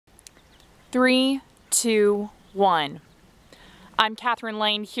3, 2, 1. I'm Catherine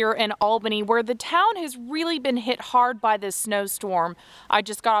Lane here in Albany, where the town has really been hit hard by this snowstorm. I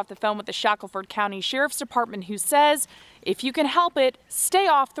just got off the phone with the Shackelford County Sheriff's Department, who says, if you can help it, stay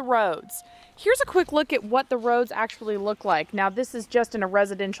off the roads. Here's a quick look at what the roads actually look like. Now, this is just in a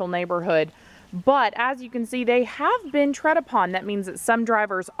residential neighborhood, but as you can see, they have been tread upon. That means that some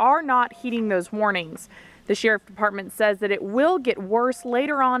drivers are not heeding those warnings. The Sheriff Department says that it will get worse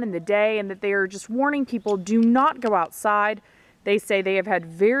later on in the day and that they are just warning people, do not go outside. They say they have had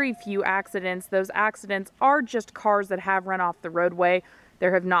very few accidents. Those accidents are just cars that have run off the roadway.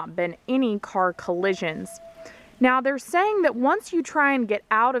 There have not been any car collisions. Now, they're saying that once you try and get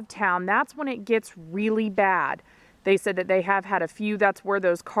out of town, that's when it gets really bad. They said that they have had a few. That's where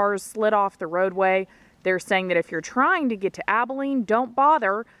those cars slid off the roadway. They're saying that if you're trying to get to Abilene, don't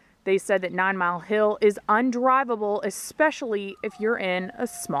bother. They said that 9 Mile Hill is undrivable, especially if you're in a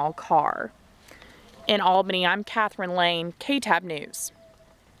small car. In Albany, I'm Catherine Lane, KTAB News.